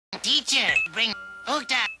Teacher, bring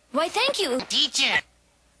Okta. Why, thank you. Teacher.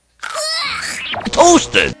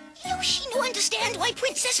 Toasted! Yoshi no understand why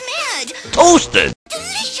Princess mad. Toasted!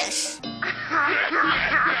 Delicious.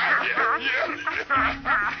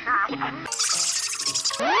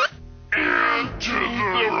 Into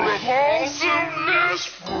the repulsiveness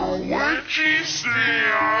for Luigi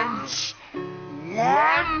stands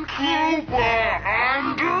one Koopa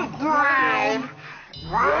underground,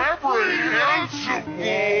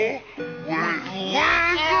 reprehensible, with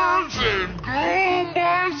lizards and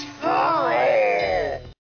Goombas for all.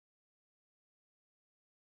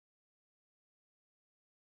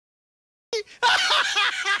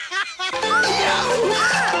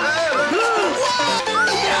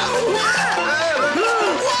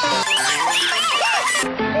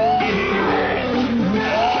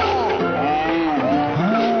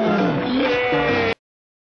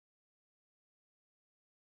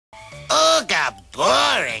 Ooga,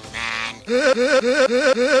 boring, man.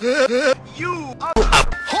 You are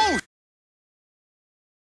host.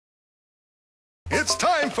 It's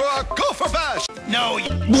time for a gopher bash. No,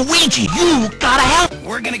 Luigi, you gotta help!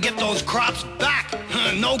 we're gonna get those crops back.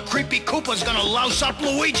 No creepy Koopa's gonna louse up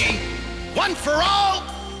Luigi. One for all.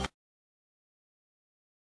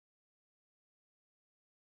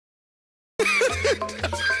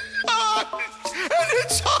 And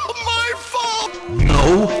it's all my fault.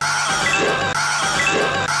 No.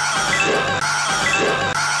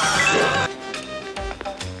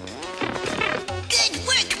 Good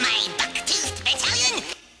work, my buck-toothed battalion.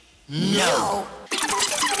 No.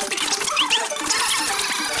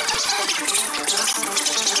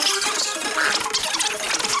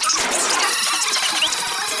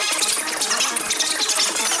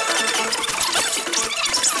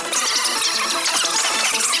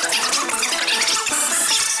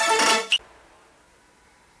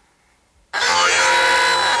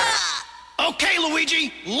 Okay,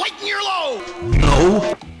 Luigi, lighten your load.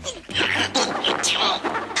 No.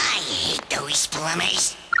 I hate those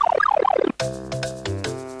plumbers.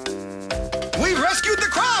 We've rescued the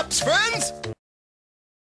crops, friends.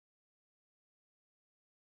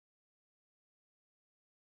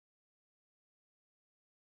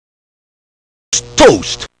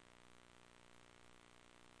 Toast!